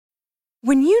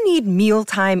When you need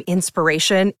mealtime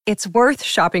inspiration, it's worth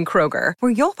shopping Kroger,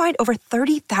 where you'll find over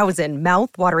 30,000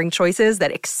 mouth-watering choices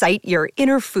that excite your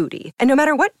inner foodie. And no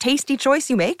matter what tasty choice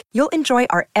you make, you'll enjoy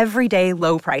our everyday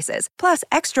low prices, plus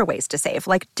extra ways to save,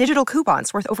 like digital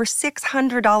coupons worth over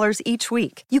 $600 each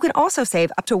week. You can also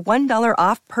save up to $1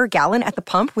 off per gallon at the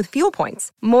pump with fuel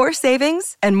points. More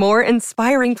savings and more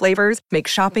inspiring flavors make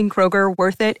shopping Kroger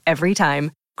worth it every time.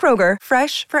 Kroger,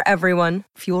 fresh for everyone.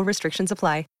 Fuel restrictions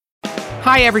apply.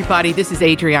 Hi, everybody. This is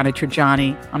Adriana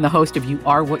Trajani. I'm the host of You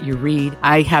Are What You Read.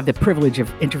 I have the privilege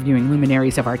of interviewing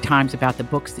luminaries of our times about the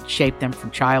books that shaped them from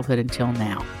childhood until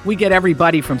now. We get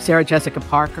everybody from Sarah Jessica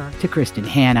Parker to Kristen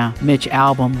Hanna, Mitch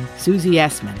Albom, Susie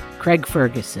Essman, Craig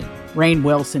Ferguson, Rainn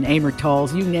Wilson, Amor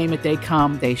Tolls, you name it, they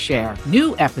come, they share.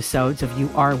 New episodes of You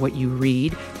Are What You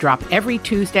Read drop every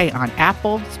Tuesday on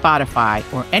Apple, Spotify,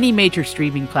 or any major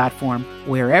streaming platform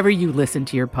wherever you listen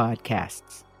to your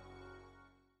podcasts.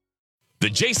 The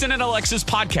Jason and Alexis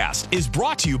podcast is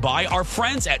brought to you by our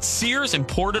friends at Sears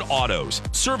Imported Autos,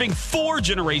 serving 4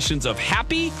 generations of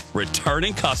happy,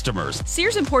 returning customers.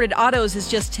 Sears Imported Autos is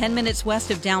just 10 minutes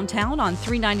west of downtown on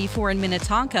 394 in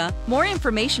Minnetonka. More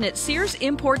information at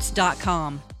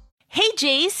SearsImports.com. Hey,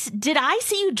 Jace, did I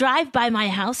see you drive by my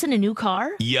house in a new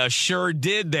car? You sure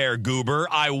did there, Goober.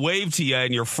 I waved to you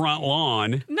in your front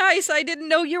lawn. Nice. I didn't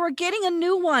know you were getting a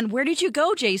new one. Where did you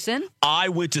go, Jason? I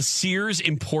went to Sears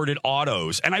Imported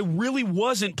Autos, and I really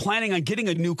wasn't planning on getting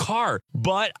a new car.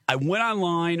 But I went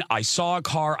online, I saw a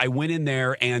car, I went in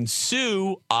there, and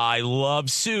Sue, I love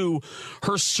Sue,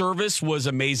 her service was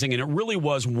amazing, and it really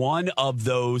was one of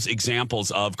those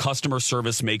examples of customer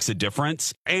service makes a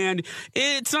difference. And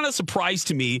it's not a surprise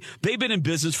to me. They've been in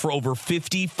business for over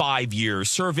 55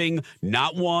 years, serving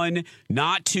not 1,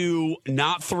 not 2,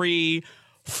 not 3,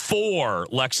 4,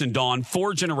 Lex and Dawn,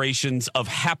 4 generations of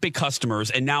happy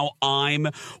customers, and now I'm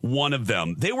one of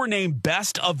them. They were named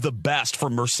Best of the Best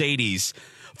for Mercedes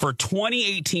for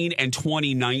 2018 and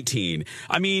 2019.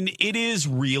 I mean, it is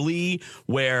really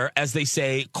where, as they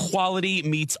say, quality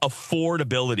meets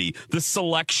affordability. The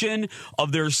selection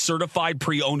of their certified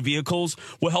pre-owned vehicles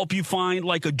will help you find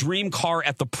like a dream car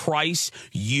at the price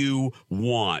you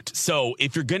want. So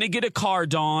if you're going to get a car,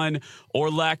 Dawn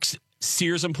or Lex,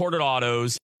 Sears Imported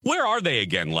Autos. Where are they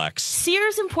again, Lex?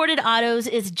 Sears Imported Autos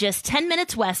is just 10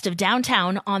 minutes west of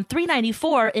downtown on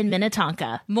 394 in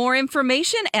Minnetonka. More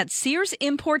information at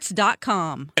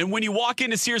SearsImports.com. And when you walk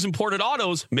into Sears Imported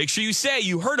Autos, make sure you say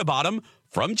you heard about them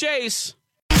from Jace.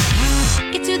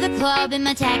 Get to the club in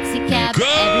my taxi cab.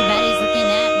 Everybody's looking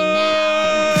at me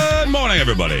now. Good morning,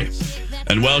 everybody.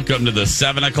 And welcome to the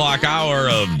 7 o'clock hour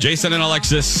of Jason and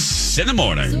Alexis in the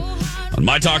morning. On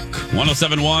My Talk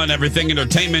 107.1, Everything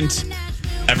Entertainment.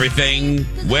 Everything.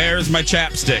 Where's my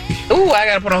chapstick? Ooh, I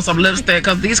gotta put on some lipstick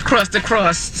because these crusty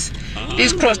crust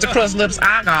lips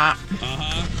I got.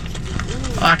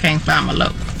 Oh, I can't find my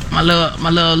little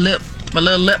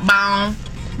lip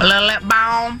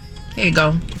balm. Here you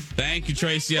go. Thank you,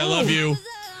 Tracy. I love you.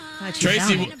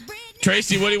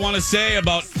 Tracy, what do you want to say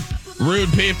about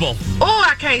rude people? Oh,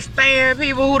 I can't stand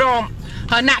people who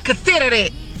are not considered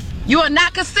it. You are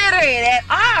not considered it at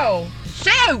all.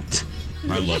 Shoot.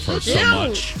 I love her so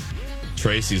much.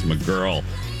 Tracy's my girl.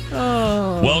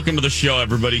 Oh. Welcome to the show,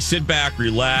 everybody. Sit back,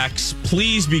 relax.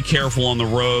 Please be careful on the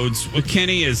roads.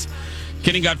 Kenny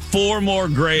got 4 more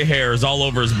gray hairs all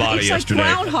over his body yesterday. It's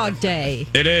like Groundhog Day.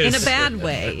 It is. In a bad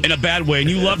way. In a bad way. And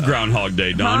you love Groundhog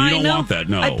Day, Dawn. You don't want that.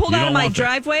 No. I pulled out of my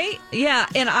driveway. Yeah.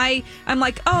 And I'm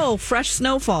like, oh, fresh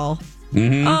snowfall.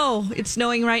 Mm-hmm. Oh, it's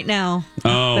snowing right now.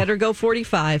 Oh. Better go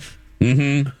 45.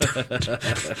 Mm-hmm.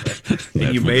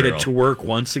 And you made it to work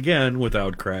once again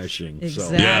without crashing.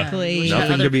 Exactly. So,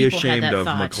 nothing to be ashamed of,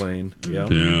 thought. McLean.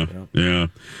 Yeah.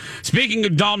 Speaking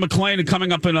of Don McLean,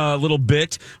 coming up in a little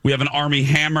bit, we have an Army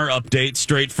Hammer update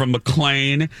straight from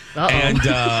McLean. Uh-oh. And,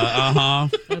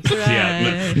 That's right.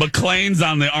 Yeah, McLean's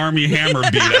on the Army Hammer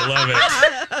beat. I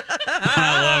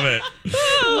love it.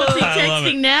 What's he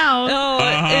texting now? Oh,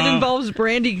 it involves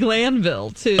Brandy Glanville,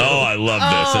 too. Oh, I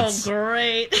love this.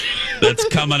 Great. That's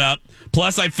coming up.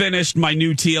 Plus, I finished my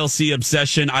new TLC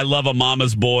obsession. I love a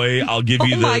mama's boy. I'll give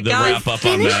you the wrap up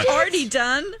on that. Already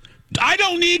done? I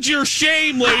don't need your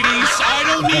shame, ladies. I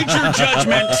don't need your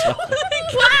judgment.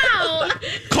 Wow.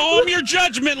 Calm your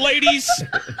judgment, ladies.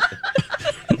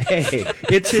 Hey,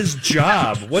 it's his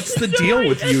job. What's the deal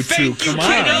with you two? Come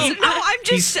on.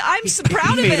 I'm so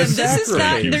proud of him. This is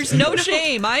not, there's no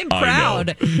shame. I'm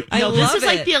proud. I love this is it.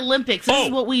 like the Olympics. This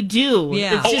is what we do.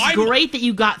 Yeah. It's just great that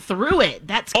you got through it.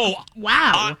 That's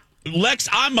wow. Lex,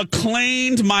 I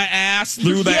McLeaned my ass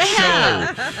through that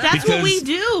show. That's what we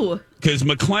do. Because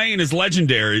McLean is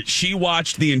legendary. She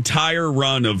watched the entire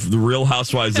run of The Real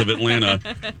Housewives of Atlanta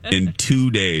in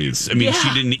 2 days. I mean,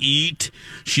 she didn't eat.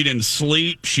 She didn't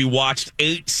sleep. She watched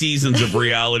 8 seasons of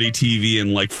reality TV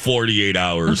in like 48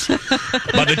 hours.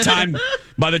 By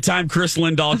the time Chris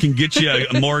Lindahl can get you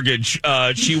a mortgage,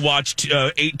 she watched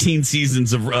 18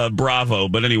 seasons of Bravo.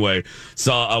 But anyway,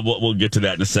 so we'll get to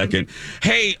that in a second.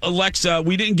 Hey, Alexa,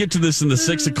 we didn't get to this in the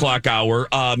 6 o'clock hour.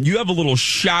 You have a little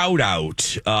shout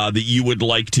out that you would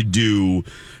like to do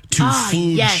to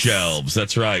food shelves.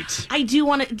 That's right. I do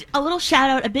want a little shout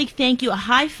out, a big thank you, a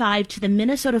high five to the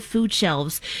Minnesota food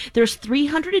shelves. There's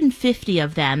 350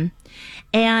 of them,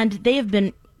 and they have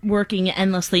been working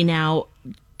endlessly now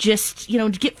just, to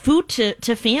get food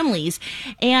to families.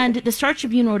 And the Star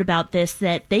Tribune wrote about this,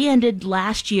 that they ended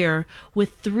last year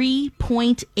with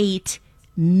 3.8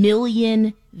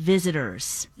 million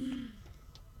visitors.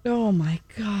 Oh, my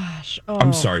gosh. Oh.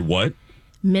 I'm sorry, what?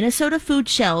 Minnesota food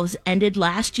shelves ended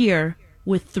last year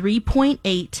with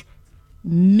 3.8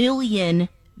 million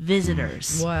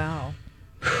visitors. Wow.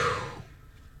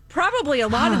 Probably a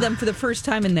lot of them for the first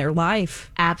time in their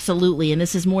life. Absolutely. And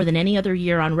this is more than any other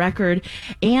year on record.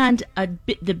 And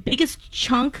the biggest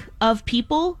chunk of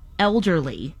people,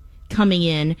 elderly, coming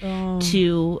in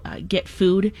to get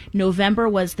food. November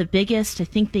was the biggest. I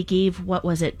think they gave,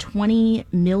 20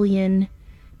 million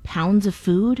pounds of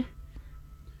food?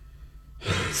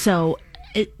 So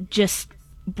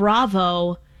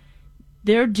bravo.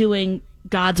 They're doing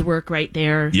God's work right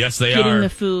there. Yes, they getting are. The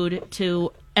food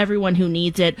to everyone who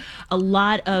needs it. A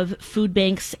lot of food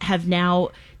banks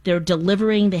they're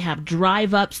delivering. They have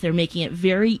drive-ups. They're making it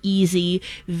very easy,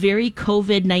 very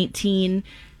COVID-19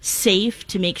 safe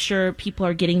to make sure people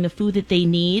are getting the food that they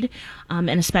need, and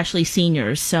especially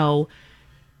seniors. So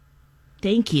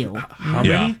thank you. How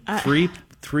many?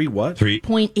 Three what?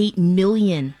 3.8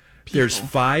 million people. There's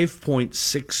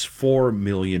 5.64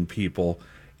 million people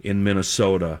in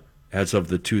Minnesota as of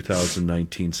the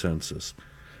 2019 census.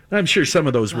 And I'm sure some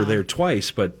of those were there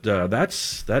twice, but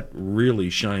that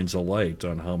really shines a light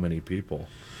on how many people.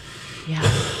 Yeah.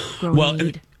 Growing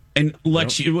need. And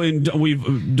Lex,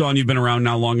 Dawn, you've been around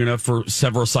now long enough for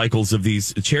several cycles of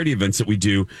these charity events that we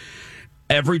do.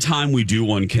 Every time we do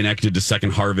one connected to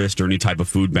Second Harvest or any type of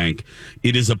food bank,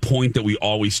 it is a point that we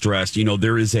always stress.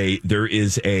 There is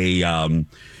an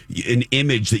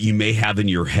image that you may have in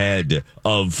your head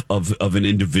of an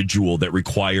individual that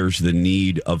requires the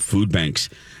need of food banks,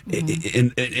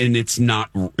 and it's not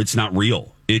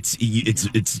real. It's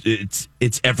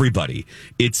everybody.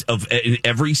 It's in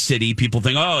every city. People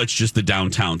think, it's just the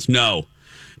downtowns. No.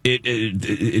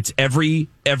 It's every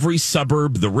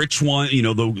suburb, the rich one,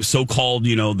 the so-called,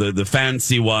 the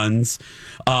fancy ones.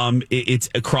 It's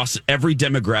across every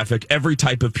demographic, every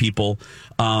type of people,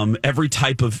 every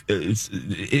type of.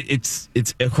 It's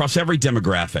across every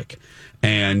demographic,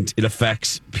 and it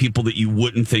affects people that you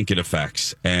wouldn't think it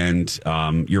affects. And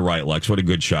you're right, Lex. What a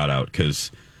good shout out, because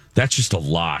that's just a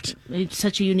lot. It's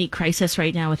such a unique crisis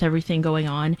right now with everything going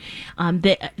on.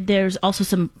 There's also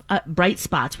some bright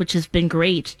spots, which has been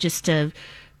great, just to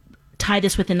tie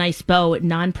this with a nice bow.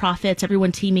 Nonprofits,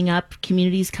 everyone teaming up,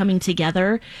 communities coming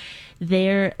together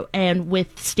there, and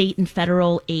with state and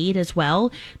federal aid as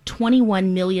well.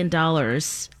 $21 million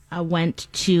went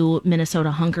to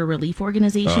Minnesota hunger relief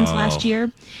organizations last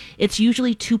year. It's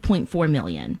usually $2.4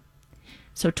 million.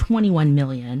 So $21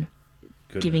 million.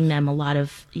 Goodness. Giving them a lot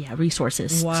of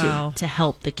resources to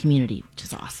help the community, which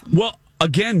is awesome. Well,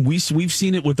 again, we've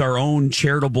seen it with our own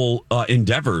charitable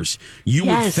endeavors. You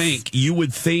would think,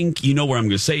 what I'm going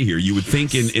to say here. You would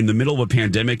think in the middle of a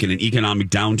pandemic and an economic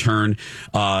downturn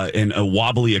and a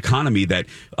wobbly economy that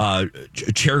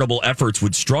charitable efforts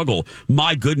would struggle.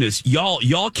 My goodness,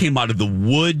 y'all came out of the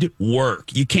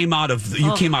woodwork. You came out of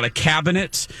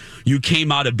cabinets. You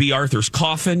came out of B. Arthur's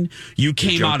coffin. You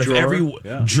came out of every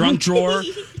junk drawer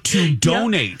to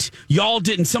donate. Y'all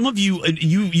didn't. Some of you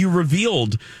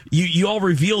revealed. You all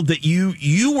revealed that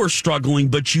you were struggling,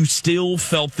 but you still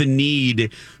felt the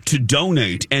need to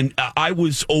donate. And I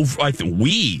think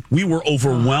we were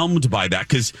overwhelmed by that,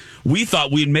 because we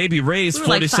thought we'd maybe raise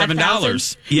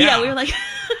 $47. Yeah, we were like,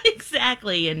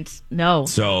 exactly. And no.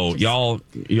 So y'all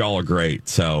are great.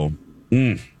 So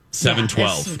 712.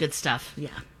 Some good stuff. Yeah.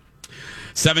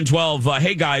 712.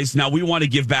 Hey guys, now we want to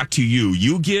give back to you.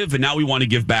 You give, and now we want to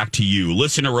give back to you.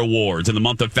 Listener rewards in the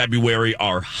month of February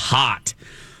are hot.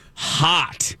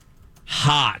 I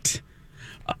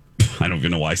don't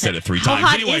even know why I said it 3 times. How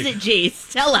hot is it,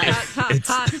 Jace? Tell us.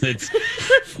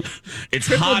 It's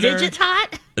Triple hotter. digits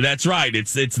hot? That's right.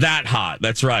 It's that hot.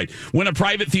 That's right. Win a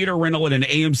private theater rental at an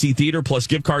AMC theater plus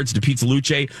gift cards to Pizza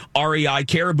Luce, REI,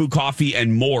 Caribou Coffee,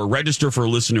 and more. Register for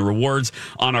listener rewards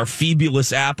on our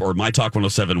Fabulous app or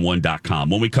mytalk1071.com.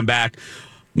 When we come back,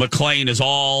 McLean is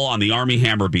all on the Army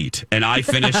Hammer beat, and I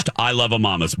finished I Love a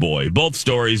Mama's Boy. Both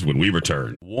stories when we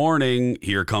return. Warning,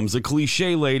 here comes a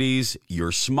cliche, ladies.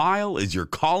 Your smile is your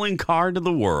calling card to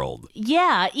the world.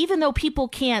 Yeah, even though people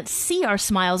can't see our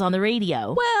smiles on the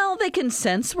radio. Well, they can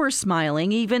sense we're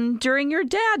smiling even during your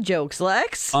dad jokes,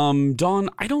 Lex. Dawn,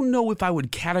 I don't know if I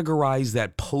would categorize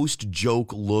that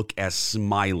post-joke look as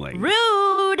smiling.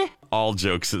 Rude! All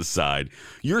jokes aside,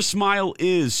 your smile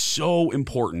is so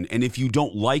important, and if you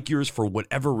don't like yours for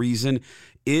whatever reason,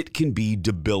 it can be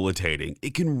debilitating.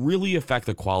 It can really affect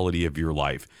the quality of your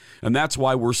life. And that's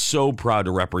why we're so proud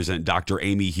to represent Dr.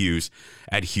 Amy Hughes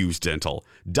at Hughes Dental.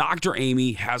 Dr.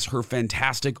 Amy has her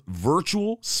fantastic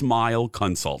virtual smile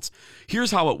consults.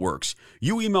 Here's how it works.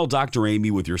 You email Dr.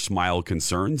 Amy with your smile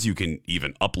concerns. You can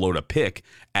even upload a pic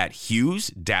at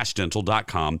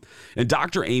hughes-dental.com, and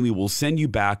Dr. Amy will send you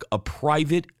back a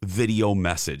private video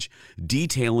message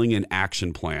detailing an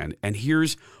action plan. And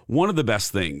here's one of the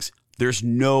best things. There's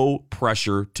no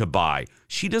pressure to buy.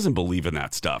 She doesn't believe in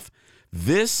that stuff.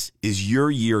 This is your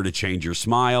year to change your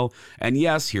smile. And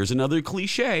yes, here's another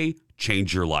cliche,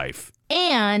 change your life.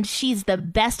 And she's the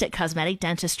best at cosmetic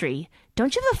dentistry.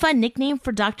 Don't you have a fun nickname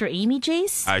for Dr. Amy,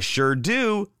 Jace? I sure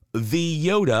do. The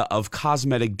Yoda of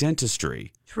cosmetic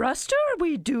dentistry. Trust her,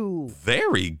 we do.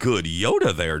 Very good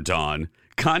Yoda there, Dawn.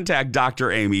 Contact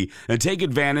Dr. Amy and take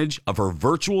advantage of her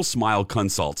virtual smile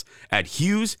consults at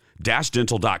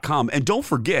hughes-dental.com. And don't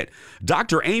forget,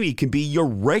 Dr. Amy can be your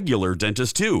regular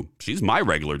dentist too. She's my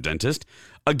regular dentist.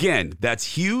 Again,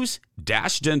 that's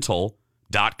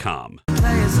hughes-dental.com.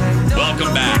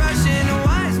 Welcome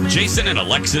back. Jason and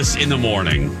Alexis in the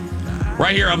morning.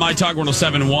 Right here on My Talk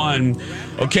 1071.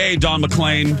 Okay, Dawn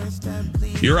McLean,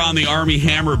 you're on the Army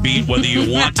Hammer beat, whether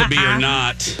you want to be or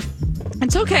not.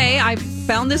 It's okay. I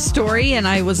found this story and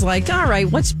I was like, all right,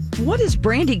 what does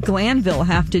Brandy Glanville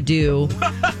have to do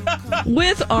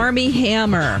with Army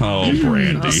Hammer? Oh,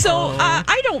 Brandy. So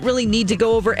I don't really need to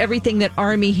go over everything that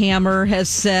Army Hammer has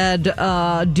said,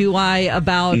 do I,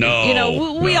 about,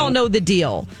 we all know the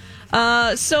deal.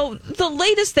 So the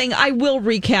latest thing, I will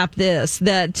recap this,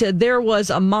 that there was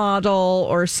a model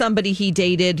or somebody he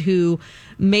dated who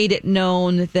made it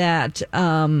known that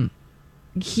when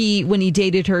he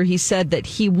dated her, he said that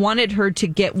he wanted her to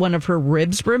get one of her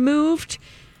ribs removed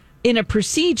in a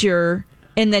procedure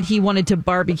and that he wanted to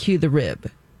barbecue the rib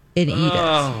and eat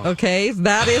it. Okay,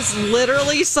 that is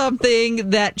literally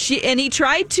something that he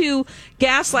tried to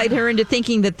gaslight her into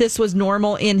thinking that this was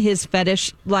normal in his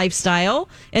fetish lifestyle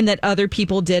and that other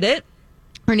people did it.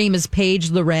 Her name is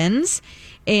Paige Lorenz,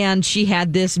 and she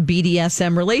had this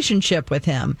BDSM relationship with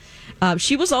him.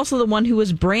 She was also the one who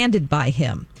was branded by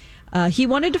him. He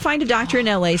wanted to find a doctor in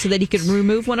LA so that he could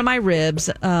remove one of my ribs.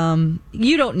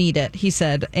 You don't need it, he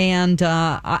said, and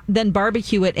then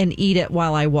barbecue it and eat it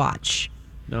while I watch.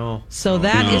 No. So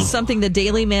that is something the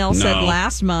Daily Mail said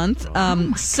last month.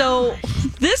 So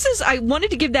this is, I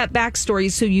wanted to give that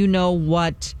backstory so you know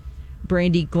what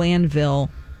Brandy Glanville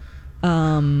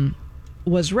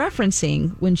was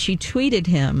referencing when she tweeted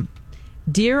him,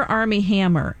 "Dear Army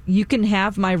Hammer, you can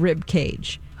have my rib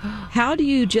cage. How do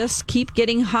you just keep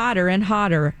getting hotter and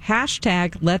hotter?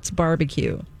 Hashtag let's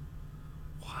barbecue."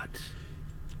 What?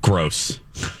 Gross.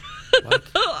 What?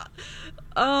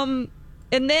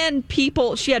 And then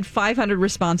she had 500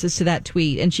 responses to that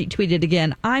tweet, and she tweeted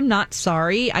again, "I'm not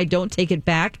sorry. I don't take it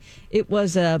back. It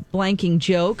was a blanking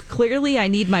joke. Clearly, I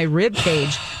need my rib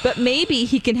cage, but maybe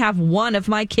he can have one of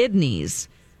my kidneys."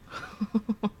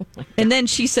 And then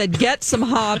she said, "Get some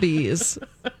hobbies."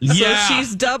 Yeah. So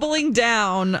she's doubling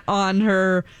down on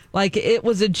her, like it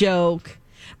was a joke.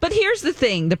 But here's the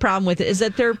thing. The problem with it is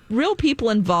that there are real people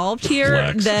involved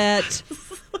here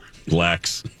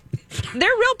Lex. There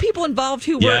are real people involved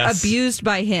who were abused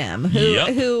by him,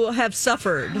 who have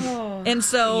suffered. And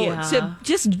so to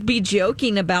just be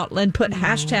joking about and put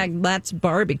hashtag let's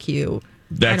barbecue.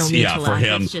 That's, for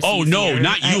him. Oh, no,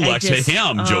 not you, Lex.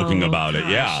 Him joking about it.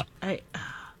 Yeah.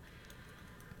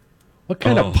 What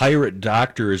kind of pirate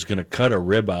doctor is going to cut a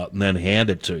rib out and then hand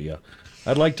it to you?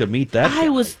 I'd like to meet that guy.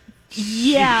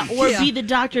 Be the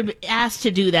doctor asked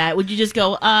to do that. Would you just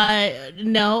go,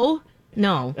 no?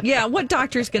 No. Yeah, what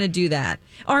doctor's going to do that?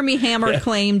 Army Hammer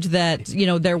claimed that,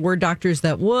 there were doctors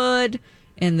that would,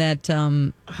 and that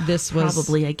this was...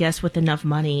 Probably, I guess, with enough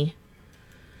money.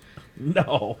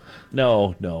 No,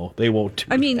 they won't do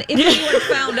I mean, if anyone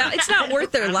found out, it's not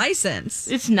worth their license.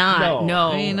 It's not.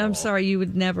 No. I mean, I'm sorry, you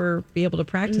would never be able to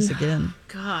practice again.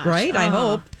 Gosh. Right? I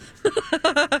hope.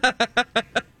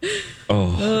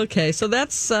 Okay, so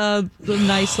that's the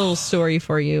nice little story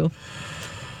for you.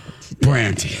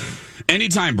 Brandy.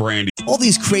 Anytime, Brandy. All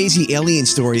these crazy alien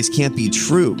stories can't be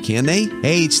true, can they?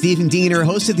 Hey, it's Stephen Diener,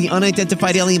 host of the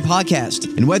Unidentified Alien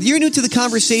Podcast. And whether you're new to the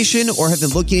conversation or have been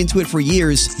looking into it for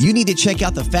years, you need to check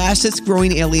out the fastest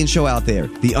growing alien show out there,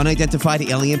 the Unidentified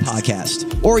Alien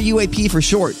Podcast, or UAP for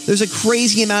short. There's a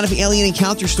crazy amount of alien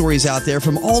encounter stories out there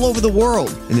from all over the world.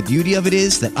 And the beauty of it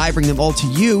is that I bring them all to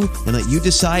you and let you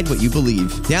decide what you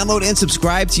believe. Download and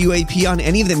subscribe to UAP on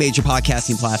any of the major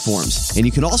podcasting platforms. And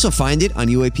you can also find it on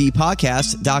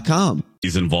UAPpodcast.com.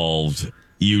 He's involved,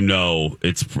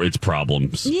 it's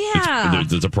problems. Yeah.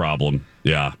 There's a problem.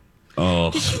 Yeah.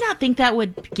 Oh. Did she not think that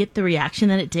would get the reaction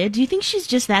that it did? Do you think she's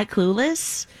just that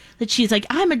clueless? That she's like,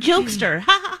 I'm a jokester.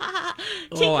 Ha ha ha.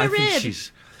 Take my rib.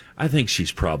 I think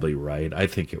she's probably right. I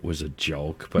think it was a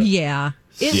joke, but Yeah.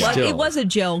 It was a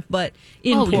joke, but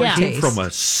in poor it came taste. from a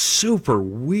super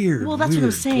weird. Well, that's what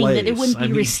I'm saying, that it wouldn't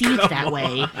be received that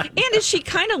way. And is she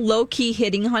kind of low-key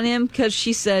hitting on him? Because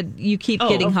she said, you keep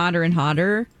getting hotter and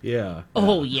hotter. Yeah.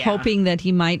 Oh, yeah. Hoping that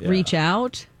he might reach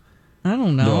out. I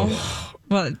don't know.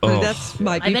 Well, that's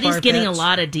might be I bet he's getting a far-fetched.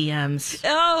 lot of DMs.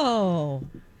 Oh.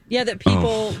 Yeah, that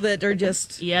people that are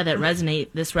just... Yeah, that resonate.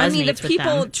 This resonates I mean, if with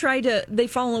people them. they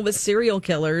fall in love with serial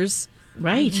killers...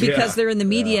 Right. Because they're in the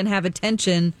media and have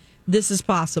attention, this is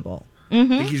possible. I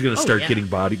think he's going to start getting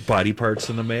body parts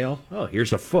in the mail. Oh,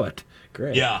 here's a foot.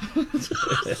 Great. Yeah.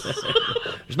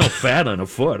 There's no fat on a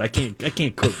foot. I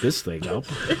can't cook this thing up.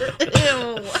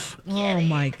 Oh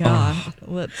my God.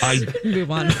 Let's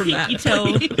move on from that.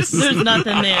 There's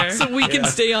nothing there. So we can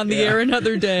stay on the air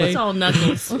another day. It's all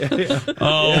knuckles.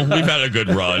 Oh, we've had a good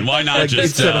run. Why not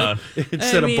just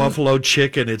instead of buffalo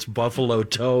chicken, it's buffalo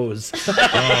toes.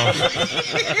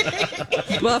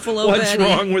 Buffalo What's Betty.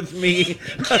 wrong with me?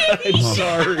 I'm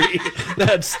sorry.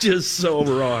 That's just so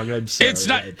wrong. I'm sorry. It's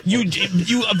not you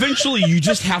eventually you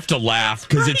just have to laugh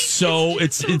because it's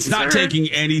not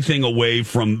taking anything away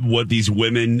from what these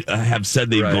women have said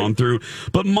they've gone through.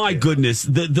 But my goodness,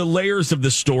 the layers of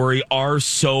the story are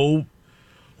so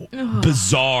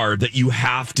bizarre that you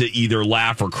have to either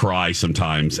laugh or cry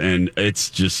sometimes, and it's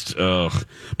just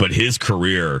but his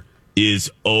career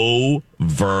is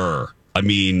over. I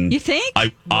mean, you think?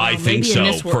 I think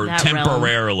so for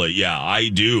temporarily. Realm. Yeah, I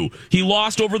do. He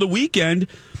lost over the weekend.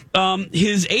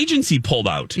 His agency pulled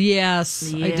out.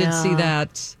 Yes, I did see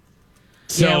that.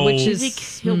 So, which Do you is think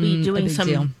he'll be doing some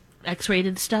deal.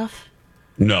 X-rated stuff?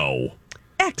 No.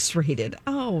 X-rated.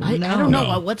 Oh, I no. don't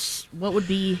know. What would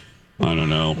be? I don't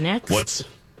know. Next?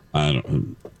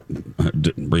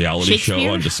 Reality show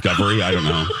Shakespeare? on Discovery? I don't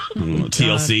know.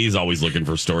 TLC is always looking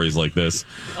for stories like this.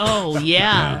 Oh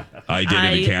yeah. I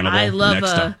Dated a Cannibal. I love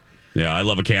Next up. Yeah, I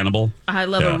love a cannibal. I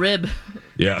love a rib.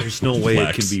 Yeah. There's no way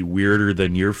it can be weirder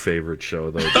than your favorite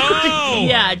show, though. Oh!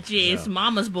 Yeah, jeez,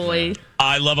 Mama's Boy.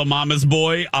 I love a Mama's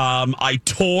Boy. I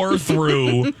tore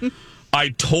through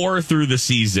the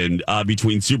season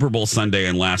between Super Bowl Sunday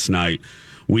and last night.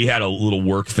 We had a little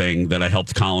work thing that I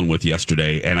helped Colin with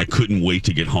yesterday, and I couldn't wait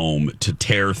to get home to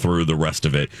tear through the rest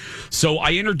of it. So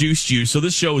I introduced you. So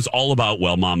this show is all about,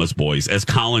 Mama's Boys. As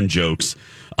Colin jokes,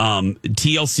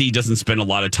 TLC doesn't spend a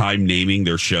lot of time naming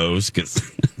their shows because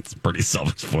it's pretty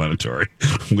self-explanatory,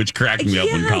 which cracked me up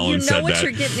when Colin said that. You know what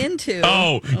you're getting into.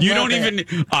 Oh, you don't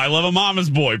even... I love a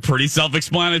Mama's Boy. Pretty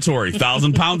self-explanatory.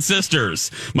 1,000-pound sisters.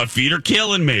 My feet are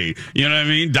killing me. You know what I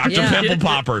mean? Dr. Pimple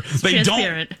Popper. They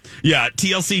don't... Yeah,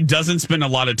 TLC doesn't spend a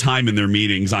lot of time in their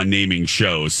meetings on naming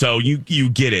shows, so you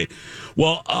get it.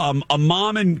 Well, a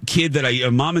mom and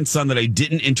son that I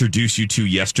didn't introduce you to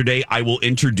yesterday, I will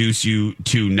introduce you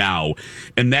to now,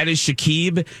 and that is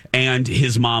Shakib and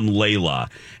his mom Layla.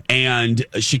 And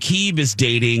Shakib is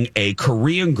dating a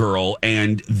Korean girl,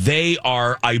 and they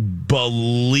are, I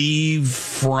believe,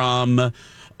 from...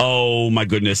 Oh my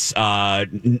goodness! I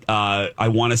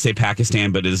want to say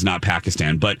Pakistan, but it is not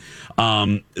Pakistan. But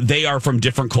they are from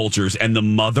different cultures, and the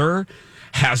mother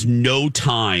has no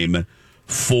time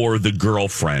for the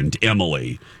girlfriend,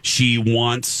 Emily. She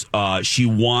wants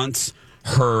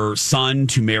her son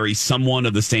to marry someone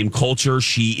of the same culture.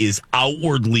 She is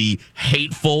outwardly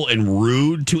hateful and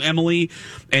rude to Emily.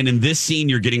 And in this scene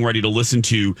you're getting ready to listen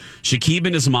to, Shakib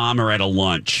and his mom are at a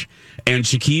lunch. And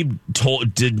Shakib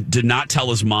did not tell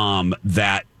his mom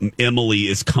that Emily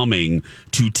is coming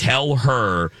to tell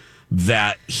her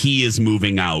that he is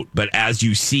moving out. But as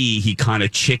you see, he kind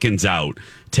of chickens out.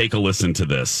 Take a listen to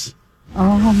this.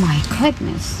 Oh, my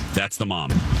goodness. That's the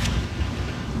mom.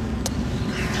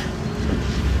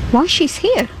 Why she's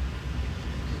here?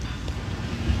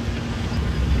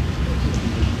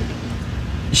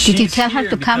 Did you tell her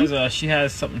to come? Because she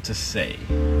has something to say.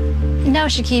 No,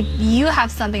 Shakib, you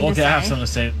have something to say. Okay, I have something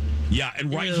to say. Yeah,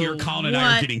 and right here, Colin and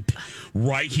I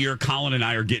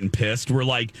are getting pissed. We're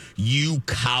like, you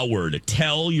coward.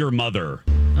 Tell your mother.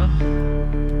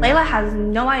 Layla has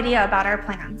no idea about our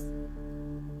plans.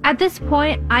 At this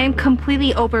point, I am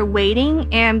completely over waiting,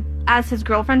 and as his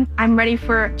girlfriend, I'm ready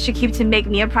for Shakib to make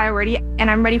me a priority,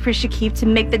 and I'm ready for Shakib to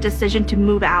make the decision to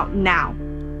move out now.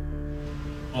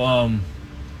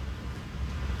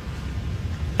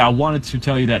 I wanted to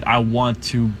tell you that I want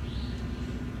to...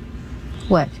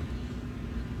 What?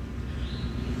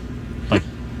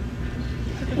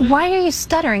 Why are you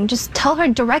stuttering? Just tell her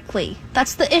directly.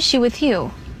 That's the issue with you.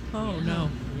 Oh, no.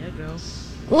 Yeah, go.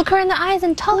 Look her in the eyes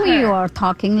and tell her. You are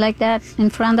talking like that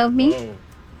in front of me? Oh.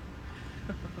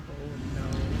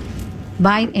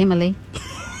 Bye, Emily.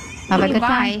 Have a good Bye.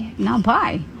 time. No,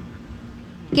 bye.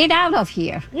 Get out of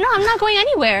here. No, I'm not going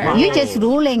anywhere. You're just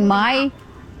ruling my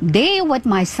day with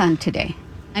my son today.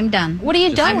 I'm done. What are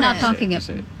you done I'm not with? talking Just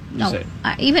say about... it. No, Just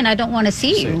say it. even I don't want to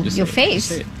see you, Just your say it. face.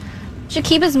 Just say it.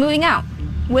 Shakib is moving out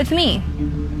with me.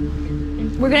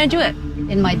 We're gonna do it.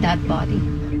 In my dead body.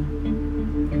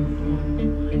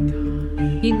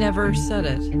 He never said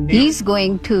it. He's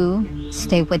going to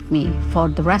stay with me for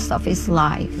the rest of his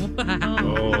life.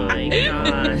 Oh, my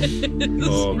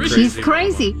gosh. She's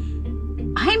crazy.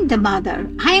 I'm the mother.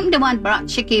 I am the one brought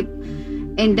Shakib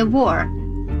in the war.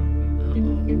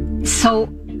 So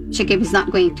Shakib is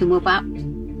not going to move out?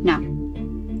 No.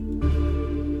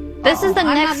 This is the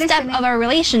I'm next not step listening. of our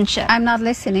relationship. I'm not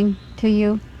listening to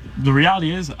you. The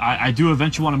reality is, I do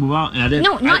eventually want to move out, and I didn't.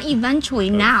 No, not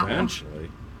eventually, now. Eventually.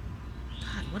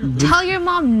 Tell your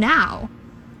mom now.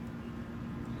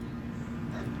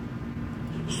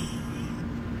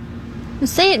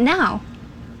 Say it now.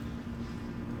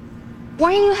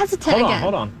 Why are you hesitant again?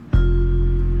 Hold on.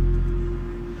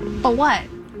 But what?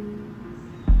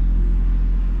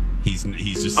 He's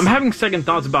just... I'm having second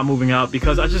thoughts about moving out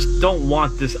because I just don't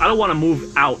want this. I don't want to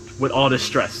move out with all this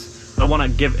stress. I want to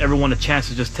give everyone a chance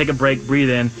to just take a break, breathe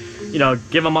in,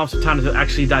 give my mom some time to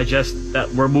actually digest that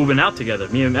we're moving out together,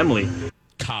 me and Emily.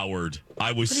 Coward.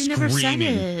 I was But he screaming. never said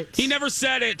it. He never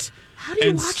said it. How do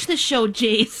you watch this show,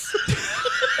 Jace?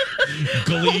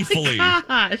 Gleefully. Oh my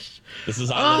gosh. This is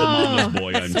I Love Mama's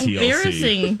Boy on That's TLC.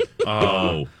 embarrassing.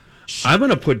 Oh. I'm going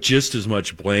to put just as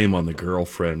much blame on the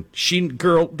girlfriend.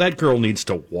 That girl needs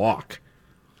to walk.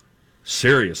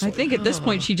 Seriously. I think at this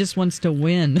point she just wants to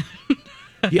win.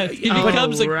 Yeah, It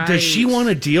becomes like, does she want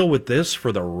to deal with this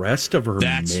for the rest of her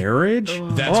marriage?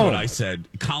 That's what I said.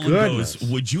 Colin goodness. goes,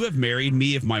 would you have married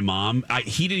me if my mom...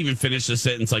 he didn't even finish the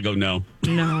sentence. I go, no.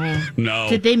 No.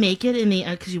 Did they make it in the...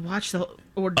 Because you watched the...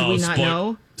 Or do we not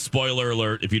know? Spoiler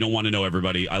alert. If you don't want to know,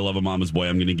 everybody, I Love a Mama's Boy.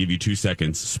 I'm going to give you 2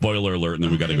 seconds. Spoiler alert, and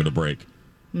then we got to go to break.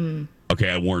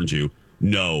 Okay, I warned you.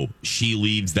 No, she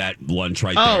leaves that lunch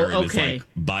right there. And it's like,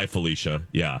 bye, Felicia.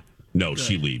 Yeah. No,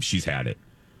 she leaves. She's had it.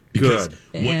 Because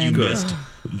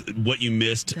what you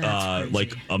missed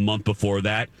like a month before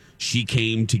that, she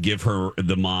came to give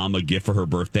the mom a gift for her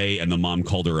birthday, and the mom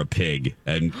called her a pig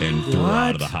and threw her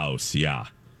out of the house. Yeah.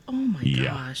 Oh my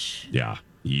gosh. Yeah.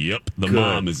 Yep. The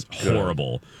mom is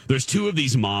horrible. There's 2 of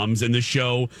these moms in the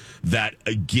show that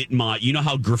get you know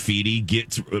how Graffiti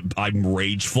gets, I'm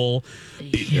rageful.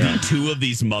 Yeah. 2 of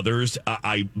these mothers,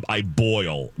 I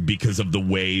boil because of the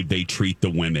way they treat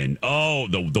the women. Oh,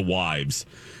 the wives.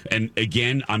 And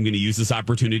again, I'm going to use this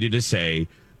opportunity to say,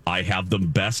 I have the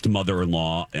best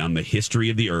mother-in-law on the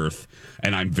history of the earth,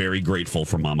 and I'm very grateful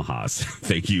for Mama Haas.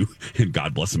 Thank you, and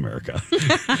God bless America.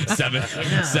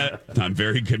 I'm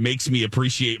very good. Makes me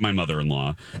appreciate my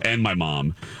mother-in-law and my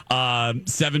mom.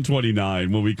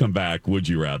 7:29. When we come back, would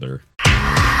you rather?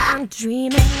 I'm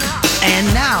dreaming.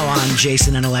 And now on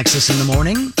Jason and Alexis in the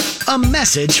morning, a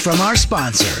message from our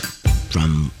sponsor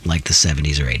from like the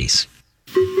 70s or 80s.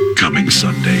 Coming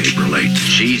Sunday, April 8th.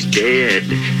 She's dead.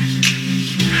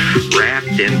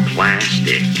 Wrapped in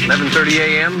plastic. 11:30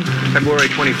 a.m., February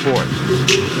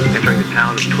 24th. Entering the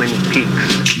town of Twin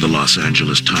Peaks. The Los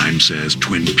Angeles Times says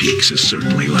Twin Peaks is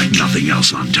certainly like nothing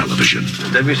else on television.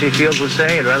 As W.C. Fields would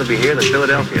say, I'd rather be here than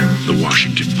Philadelphia. The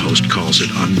Washington Post calls it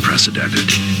unprecedented.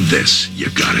 This you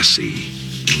gotta see.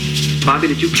 Bobby,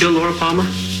 did you kill Laura Palmer?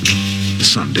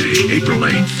 Sunday, April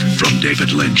 8th, from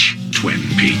David Lynch, Twin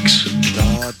Peaks.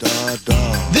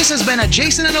 This has been a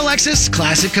Jason and Alexis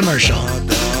classic commercial.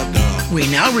 We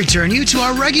now return you to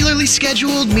our regularly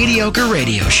scheduled mediocre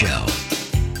radio show.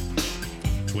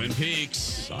 Twin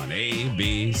Peaks on A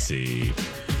see.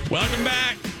 Welcome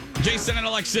back. Jason and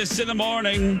Alexis in the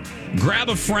morning. Grab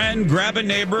a friend, grab a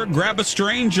neighbor, grab a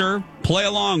stranger. Play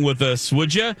along with us,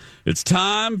 would you? It's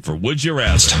time for Would You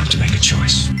Rather. It's time to make a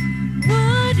choice.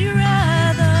 Would you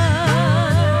rather?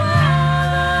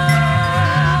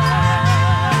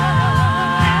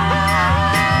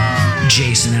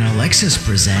 Jason and Alexis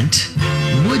present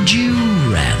Would You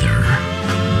Rather?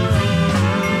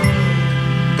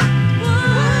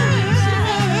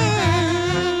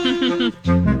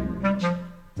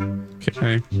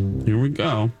 Okay, here we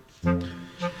go.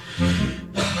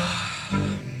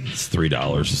 It's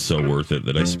 $3. It's so worth it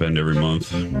that I spend every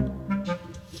month.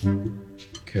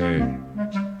 Okay,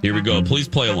 here we go. Please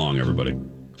play along, everybody.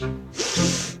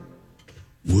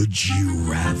 Would you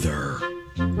rather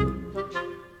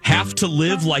have to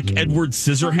live like Edward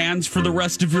Scissorhands for the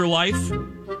rest of your life?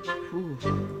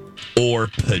 Or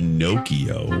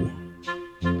Pinocchio?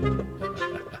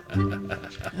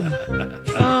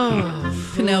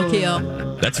 Oh,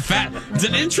 Pinocchio. That's a fact. It's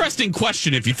an interesting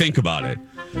question if you think about it.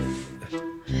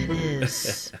 It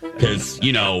is. Because,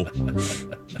 you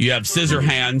have scissor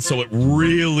hands, so it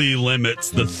really limits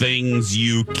the things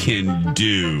you can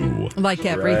do. Like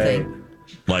everything.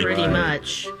 Like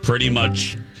Pretty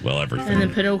much. Well, everything. And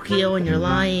then Pinocchio, and you're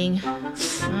lying.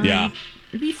 Yeah.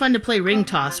 It'd be fun to play ring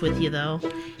toss with you, though.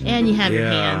 And you have your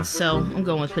hands, so I'm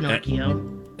going with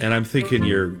Pinocchio. And I'm thinking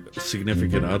your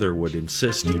significant other would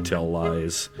insist you tell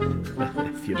lies.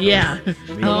 If you Yeah.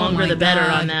 The longer the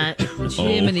better on that.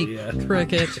 Jiminy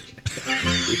Cricket.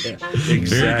 Exactly.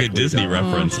 Very good Disney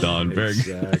reference, Don. Very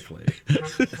exactly.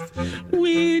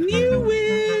 When you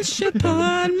wish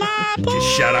upon my boy. Just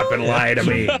shut up and lie to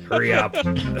me. Hurry up.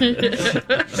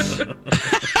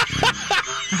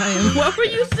 What were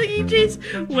you singing, Jace?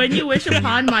 When you wish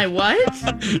upon my what?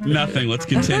 Nothing. Let's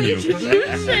continue. You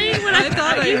were saying what I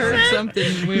thought I you heard said?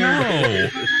 something weird. No.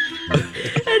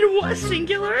 And what,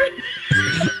 singular?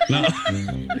 No.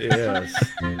 Yes.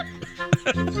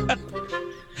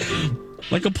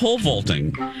 Like a pole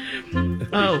vaulting.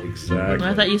 Oh. Exactly.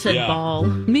 I thought you said ball.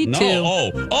 Me too. No.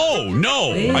 Oh,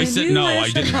 no. I said no. I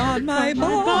didn't. On my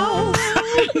balls.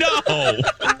 No.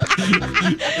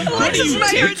 What do you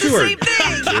heard the same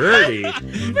thing. Dirty.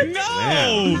 No.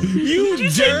 Man. You Did you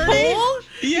say dirty. pole?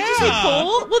 Yeah. Did you say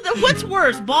pole? Well, what's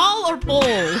worse, ball or pole?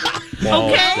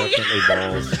 Balls, Okay. definitely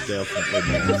balls. Definitely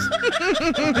balls.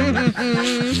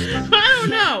 I don't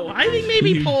know. I think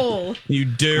maybe pole. You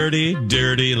dirty,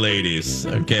 dirty ladies.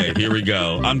 Okay, here we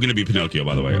go. I'm going to be Pinocchio,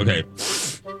 by the way. Okay.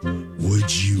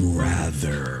 Would you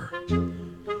rather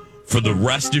For the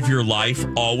rest of your life,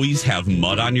 always have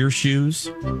mud on your shoes?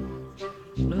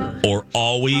 Or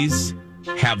always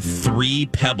have 3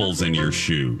 pebbles in your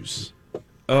shoes?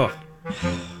 Oh.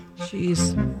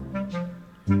 Jeez.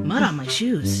 Mud on my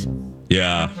shoes.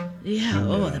 Yeah. Yeah.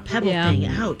 Oh, the pebble thing.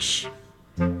 Ouch.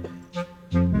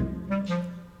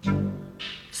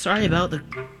 Sorry about the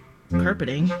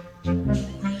carpeting.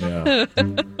 Yeah.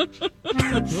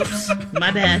 Whoops.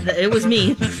 My bad. It was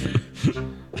me.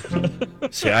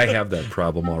 See, I have that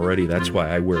problem already. That's why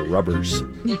I wear rubbers.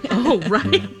 Oh,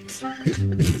 right.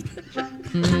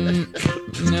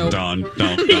 Nope. Don,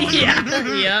 don't.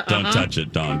 Yeah. Don't touch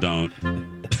it, Don. Don't.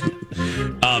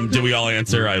 Did we all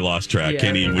answer? I lost track. Yeah,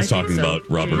 Kenny was talking about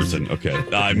rubbers, and okay,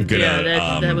 I'm gonna.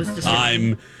 Yeah, that was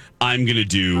disturbing. I'm gonna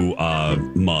do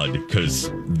mud because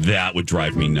that would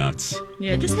drive me nuts.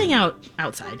 Yeah, just hang out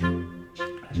outside.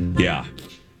 Yeah.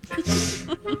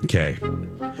 Okay.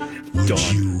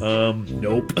 Dawn.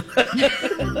 Nope.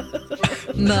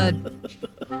 Mud.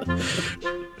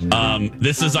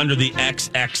 This is under the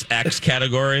XXX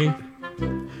category.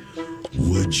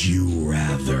 Would you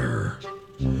rather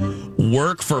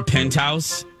work for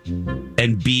Penthouse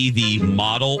and be the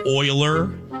model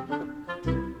oiler,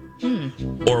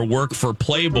 or work for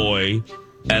Playboy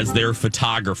as their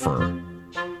photographer?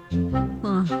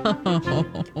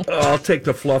 I'll take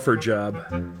the fluffer job.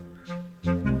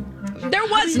 There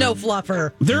was no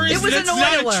fluffer. There is. It was an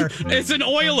oiler. It's an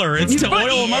oiler. It's to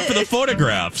oil them up for the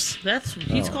photographs.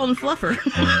 He's calling fluffer.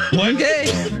 Okay.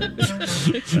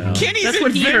 Kenny's That's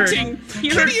what he heard. inventing. He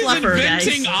heard Kenny's fluffer,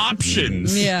 inventing guys.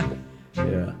 options. Yeah.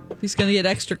 Yeah. He's going to get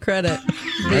extra credit.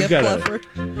 Be I've a got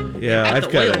fluffer. Yeah, At I've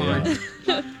the got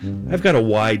oil I've got a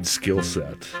wide skill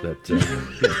set that.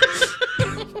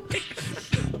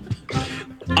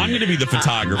 I'm going to be the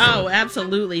photographer. Oh,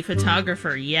 absolutely,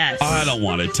 photographer. Yes. I don't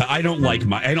want it. I don't like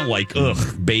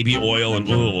baby oil and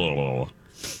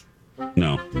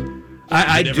no.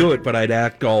 I'd do it, but I'd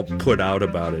act all put out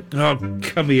about it. Oh,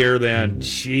 come here then.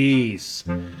 Jeez.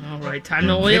 All right, time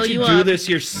to oil Can't you you do up. this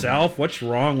yourself? What's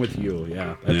wrong with you?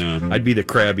 Yeah. Yeah. I'd be the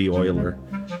crabby oiler.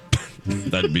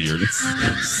 That'd be your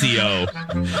CO.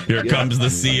 Here comes the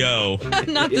CO.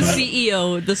 Not the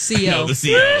CEO, the CO. No, the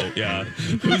CO, yeah.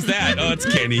 Who's that? Oh, it's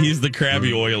Kenny. He's the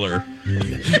crabby oiler.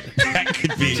 That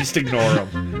could be. Just ignore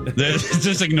him.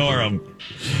 Just ignore him.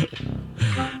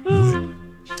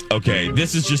 Okay,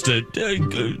 this is just a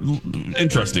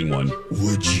interesting one.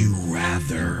 Would you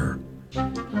rather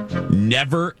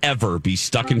never, ever be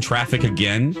stuck in traffic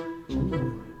again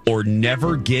or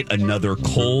never get another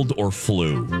cold or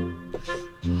flu?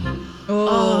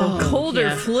 Cold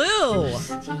or flu?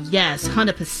 Yes, 100%.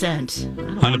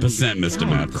 100%, Mr.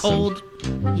 Matheson. Cold.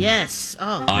 Yes.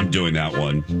 Oh. I'm doing that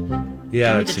one.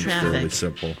 Yeah, Give me that the seems fairly traffic.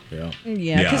 simple. Yeah.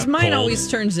 Yeah, because mine cold. always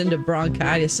turns into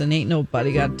bronchitis, and ain't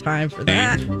nobody got time for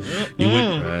that.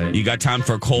 You got time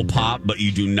for a cold pop, but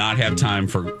you do not have time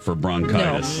for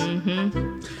bronchitis.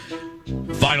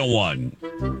 Final one.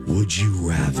 Would you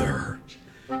rather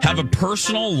have a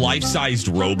personal life-sized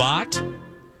robot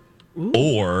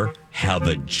or have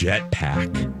a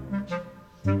jetpack?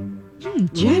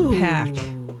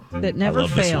 Jetpack that I never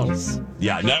love this one. fails.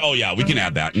 Yeah. Oh, yeah. We can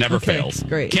add that. Never fails.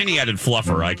 Great. Kenny added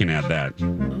fluffer. I can add that.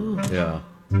 Yeah.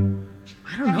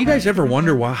 I don't know. You guys ever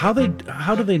wonder how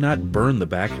do they not burn the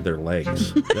back of their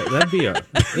legs? That'd be a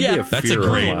That's a fear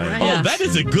great. of mine. Oh, that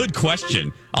is a good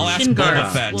question. I'll ask Shin Boba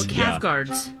guards. Fett. Well, calf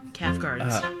guards. Calf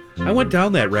guards. I went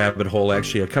down that rabbit hole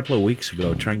actually a couple of weeks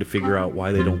ago, trying to figure out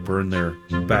why they don't burn their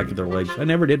back of their legs. I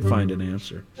never did find an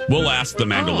answer. We'll ask the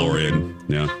Mandalorian.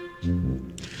 Yeah.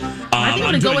 I think I'm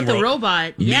going to go with the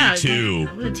robot. Me Yeah. too.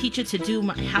 I'm going to teach it to do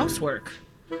my housework.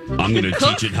 I'm going to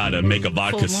Cook. teach it how to make a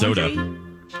vodka Fold soda. laundry.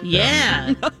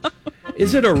 Yeah.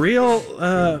 Is it a real?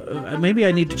 Maybe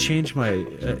I need to change my.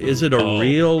 Is it a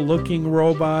real looking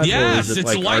robot? Yes, or is it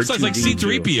it's life size, like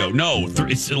C-3PO. No,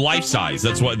 it's life size.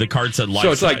 That's what the card said. Life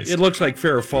So it's size. like it looks like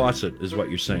Farrah Fawcett, is what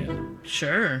you're saying.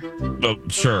 Sure. Oh,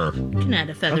 sure. You can add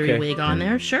a feathery Okay. wig on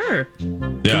there. Sure.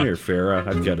 Come here, Farrah.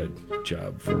 I've got a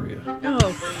job for you.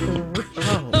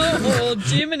 Oh,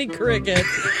 Jiminy Cricket.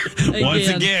 Once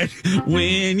again,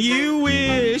 when you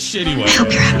wish. Anyway. I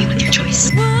hope you're happy with your choice.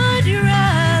 Would you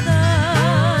rather?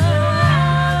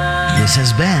 This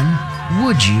has been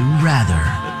Would You Rather?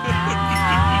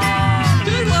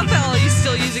 I love how he's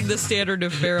still using the standard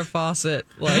of Farrah Fawcett.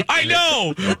 Like, I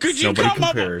know. Could you Nobody come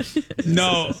compares. up?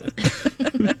 No.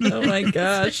 oh my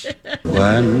gosh.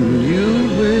 When you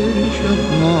wish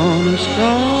upon a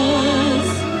star,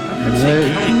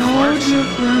 there's no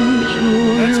difference who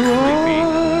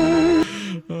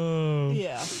you are.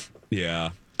 Yeah. Yeah.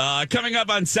 Coming up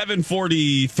on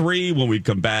 7:43 when we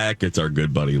come back, it's our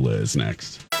good buddy Liz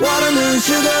next. Watermelon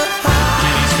sugar.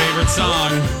 Kenny's favorite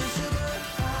song.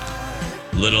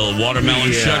 Little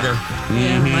Watermelon Sugar.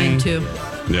 Yeah, mine too.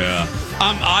 Yeah.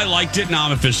 I liked it. Now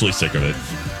I'm officially sick of it.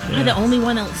 Am I the only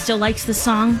one that still likes the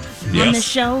song on Yes. this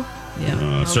show?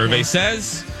 Yeah. Survey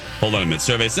says. Hold on a minute.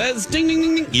 Survey says. Ding, ding,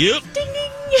 ding, ding. Yep. Ding,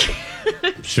 ding.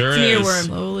 Sure It's an is. earworm.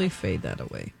 Slowly fade that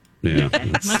away. Yeah.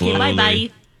 Okay, bye-bye.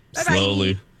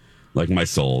 Slowly. Like my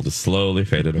soul, just slowly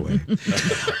faded away.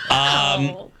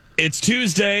 It's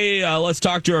Tuesday. Let's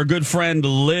talk to our good friend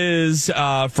Liz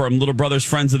from Little Brothers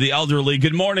Friends of the Elderly.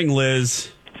 Good morning,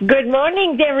 Liz. Good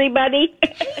morning, everybody.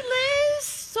 Hey, Liz.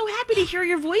 So happy to hear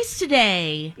your voice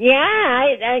today. Yeah,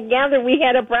 I gather we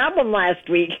had a problem last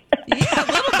week. Yeah, a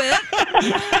little bit.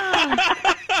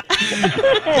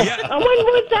 I wonder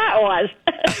what that was.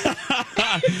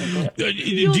 Do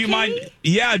you mind?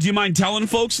 Yeah, do you mind telling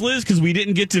folks, Liz? Because we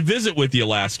didn't get to visit with you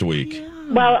last week.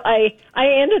 Well, I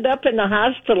ended up in the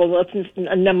hospital with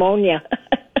pneumonia.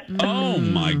 Oh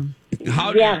my!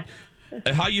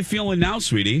 How you feeling now,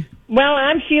 sweetie? Well,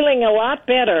 I'm feeling a lot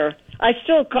better. I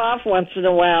still cough once in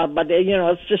a while, but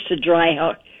it's just a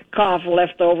dry cough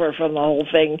left over from the whole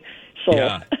thing. So.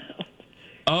 Yeah.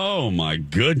 Oh my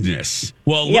goodness!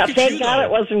 Well, look yeah, at thank you, God though.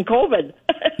 it wasn't COVID.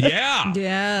 Yeah.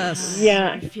 Yes. Yeah.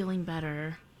 I'm feeling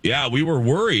better. Yeah, we were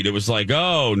worried. It was like,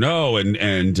 oh no,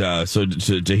 and so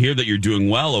to hear that you're doing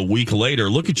well a week later,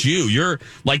 look at you. You're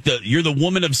like you're the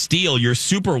woman of steel. You're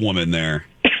Superwoman there.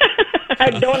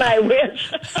 Don't I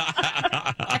wish?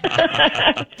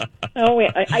 Oh,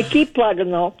 I keep plugging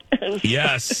though.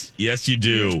 Yes, you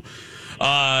do.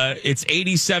 It's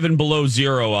 87 below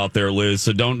zero out there, Liz.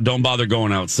 So don't bother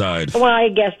going outside. Well, I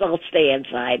guess I'll stay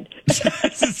inside.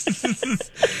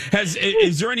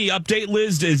 Is there any update,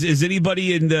 Liz? Is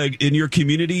anybody in your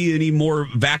community any more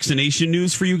vaccination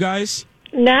news for you guys?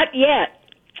 Not yet.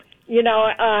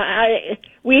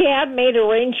 We have made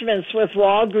arrangements with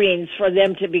Walgreens for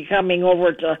them to be coming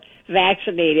over to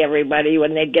vaccinate everybody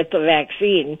when they get the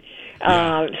vaccine.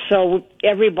 So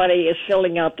everybody is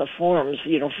filling out the forms,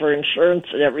 for insurance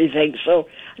and everything. So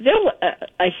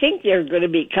I think they're going to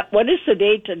be. What is the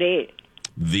date today?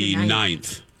 The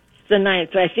 9th. The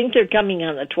 9th. I think they're coming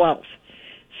on the 12th.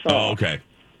 So, okay.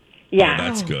 Yeah. Oh,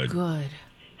 that's good. Good.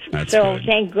 That's so good.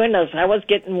 thank goodness. I was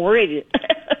getting worried.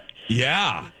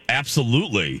 Yeah,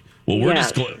 absolutely. Well, we're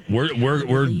Yes. just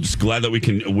we're just glad that we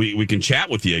can chat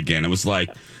with you again. It was like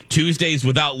Tuesdays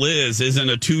without Liz isn't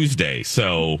a Tuesday,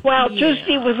 so Well,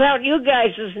 Tuesday without you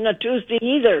guys isn't a Tuesday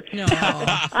either. No.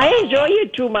 I enjoy you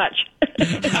too much.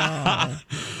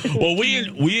 well,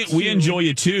 we enjoy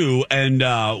you too, and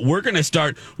we're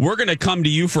gonna come to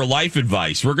you for life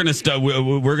advice. We're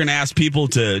gonna ask people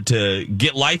to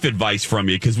get life advice from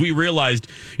you because we realized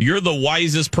you're the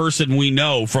wisest person we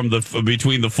know from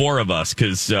between the four of us.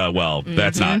 Because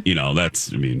that's not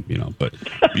but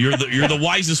you're the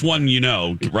wisest one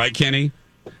right, Kenny?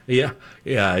 Yeah,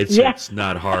 it's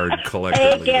not hard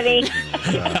collectively. Hey, Kenny.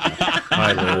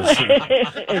 Hi, Liz.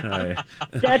 Hi.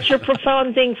 That's your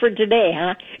profound thing for today,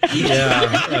 huh?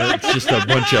 Yeah, it's just a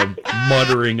bunch of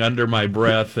muttering under my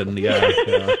breath, and yeah.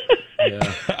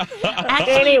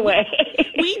 Actually, Anyway.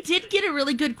 we did get a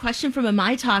really good question from a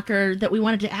My Talker that we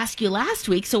wanted to ask you last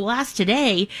week, so we'll ask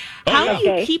today. How do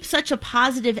you keep such a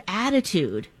positive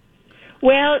attitude?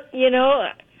 Well,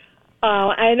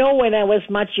 I know when I was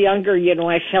much younger,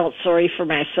 I felt sorry for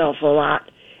myself a lot.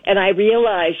 And I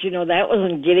realized, that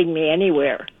wasn't getting me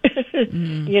anywhere.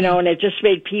 And it just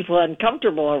made people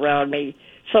uncomfortable around me.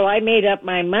 So I made up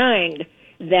my mind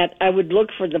that I would look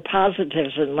for the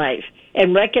positives in life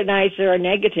and recognize there are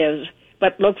negatives,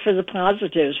 but look for the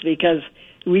positives because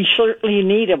we certainly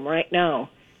need them right now.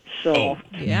 So,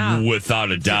 without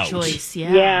a doubt. Choice,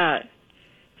 yeah.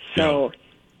 So,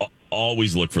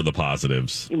 always look for the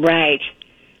positives. Right.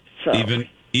 So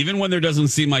even when there doesn't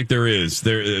seem like there is,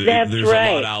 there's right.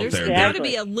 a lot out there. There's got to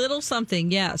be a little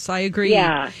something. Yes, I agree.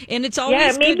 Yeah. And it's always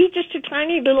Yeah, maybe just a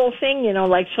tiny little thing,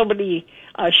 like somebody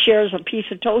shares a piece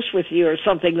of toast with you or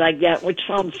something like that, which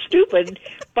sounds stupid,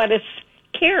 but it's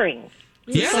caring.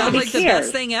 Yeah, sounds like the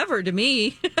best thing ever to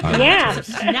me. Yeah.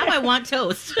 Now I want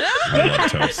toast. I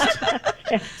love toast.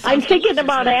 I'm thinking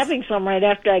about having some right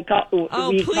after I call.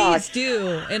 Oh, please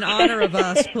do. In honor of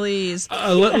us, please.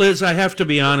 Liz, I have to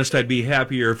be honest. I'd be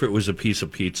happier if it was a piece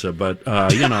of pizza, but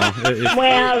if,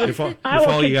 well, if all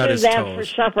will you got consider is that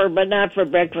toast. for supper, but not for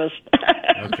breakfast.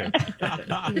 Okay.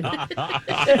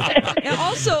 And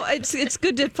also, it's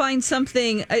good to find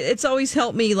something. It's always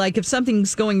helped me. Like if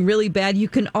something's going really bad, you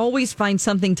can always find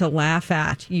something to laugh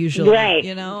at. Usually, right?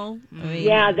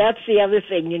 Yeah, that's the other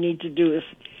thing you need to do is.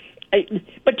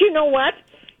 But you know what?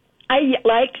 I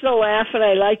like to laugh and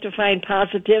I like to find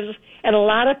positives. And a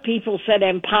lot of people said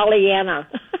I'm Pollyanna.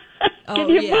 Can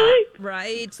you believe?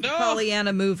 Right. The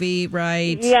Pollyanna movie,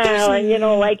 right. Yeah, and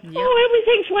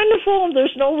everything's wonderful and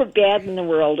there's no bad in the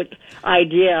world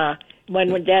idea when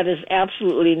that is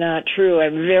absolutely not true.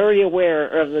 I'm very aware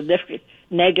of the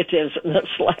negatives in this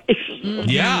life.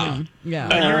 Yeah.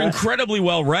 And you're incredibly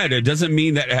well read. It doesn't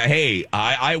mean that, hey,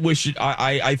 I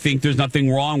think there's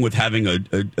nothing wrong with having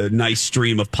a nice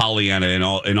stream of Pollyanna in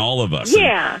all of us.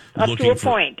 Yeah, up to a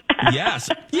point. Yes.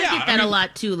 Yeah. I get that a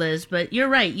lot too, Liz, but you're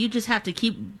right. You just have to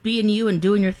keep being you and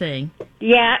doing your thing.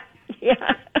 Yeah.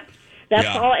 That's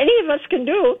all any of us can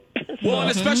do. Well, and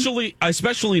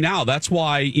especially now, that's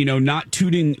why, not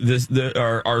tooting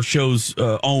our show's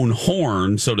own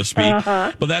horn, so to speak.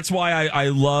 But that's why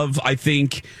I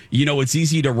think, it's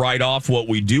easy to write off what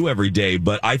we do every day.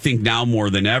 But I think now more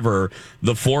than ever,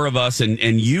 the four of us and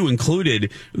you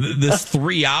included, this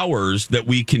 3 hours that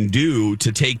we can do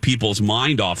to take people's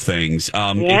mind off things.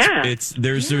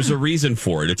 There's a reason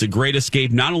for it. It's a great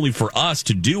escape, not only for us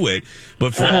to do it,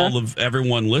 but for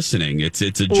everyone listening. It's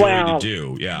a joy to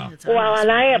do. Yeah. Well,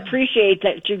 and I appreciate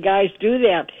that you guys do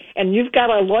that. And you've got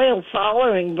a loyal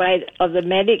following of the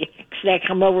medics that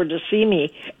come over to see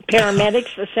me.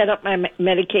 Paramedics that set up my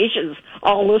medications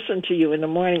all listen to you in the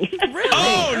morning. Really?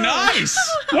 Oh, nice.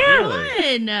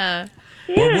 Yeah.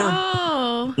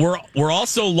 Fun. We're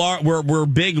also we're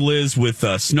big, Liz, with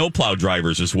snowplow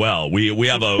drivers as well.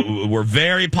 We're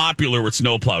very popular with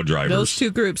snowplow drivers. Those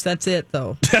two groups. That's it,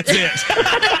 though. That's it.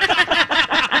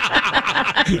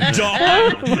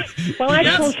 Well, I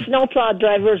suppose snowplow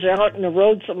drivers are out in the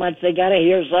road so much they got to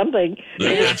hear something.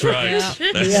 That's right. That's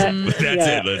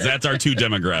it, Liz. That's our two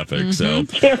demographics. So,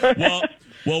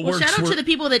 well, shout out to the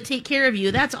people that take care of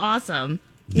you. That's awesome.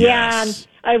 Yeah,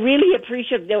 I really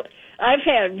appreciate them. I've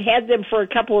had them for a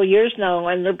couple of years now,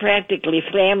 and they're practically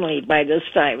family by this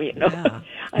time.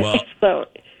 Well, so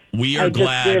we are I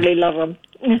glad. just really love them.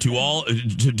 To all,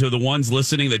 to the ones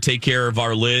listening that take care of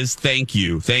our Liz, thank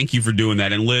you for doing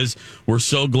that. And Liz, we're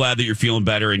so glad that you're feeling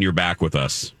better and you're back with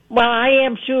us. Well, I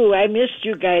am too. I missed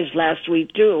you guys last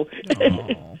week too.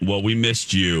 Well, we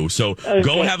missed you. So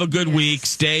Go have a good week.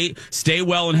 Stay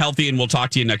well and healthy, and we'll talk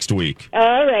to you next week.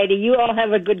 All righty. You all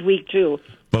have a good week too.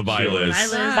 Bye-bye,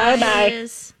 Liz. Bye,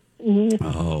 Liz. Bye-bye.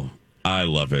 Oh, I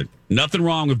love it. Nothing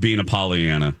wrong with being a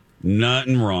Pollyanna.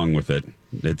 Nothing wrong with it.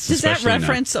 It's Does that especially now.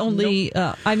 reference only?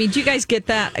 I mean, do you guys get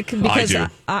that? Because I do.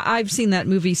 I've seen that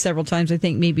movie several times. I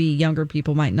think maybe younger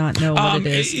people might not know what it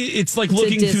is. It's like It's a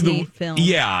looking through Disney the film.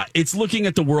 Yeah, it's looking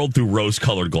at the world through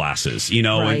rose-colored glasses, you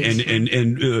know. Right.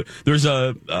 And there's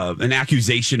an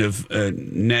accusation of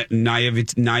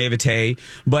naivete,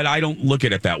 but I don't look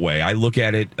at it that way. I look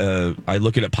at it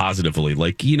positively.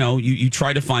 Like, you know, you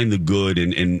try to find the good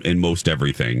in most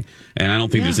everything, and I don't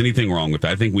think there's anything wrong with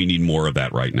that. I think we need more of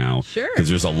that right now. Sure. Because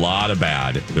there's a lot of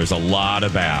bad.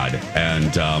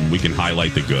 And we can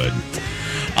highlight the good.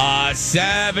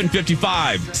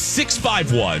 7:55,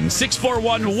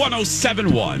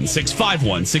 651-641-1071,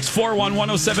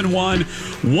 651-641-1071.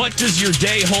 What does your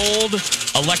day hold?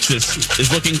 Alexis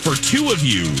is looking for two of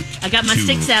you. I got my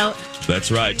sticks out.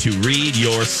 That's right, to read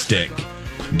your stick.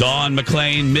 Dawn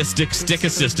McClain, Mystic Stick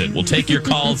Assistant. We'll take your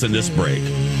calls in this break.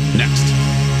 Next.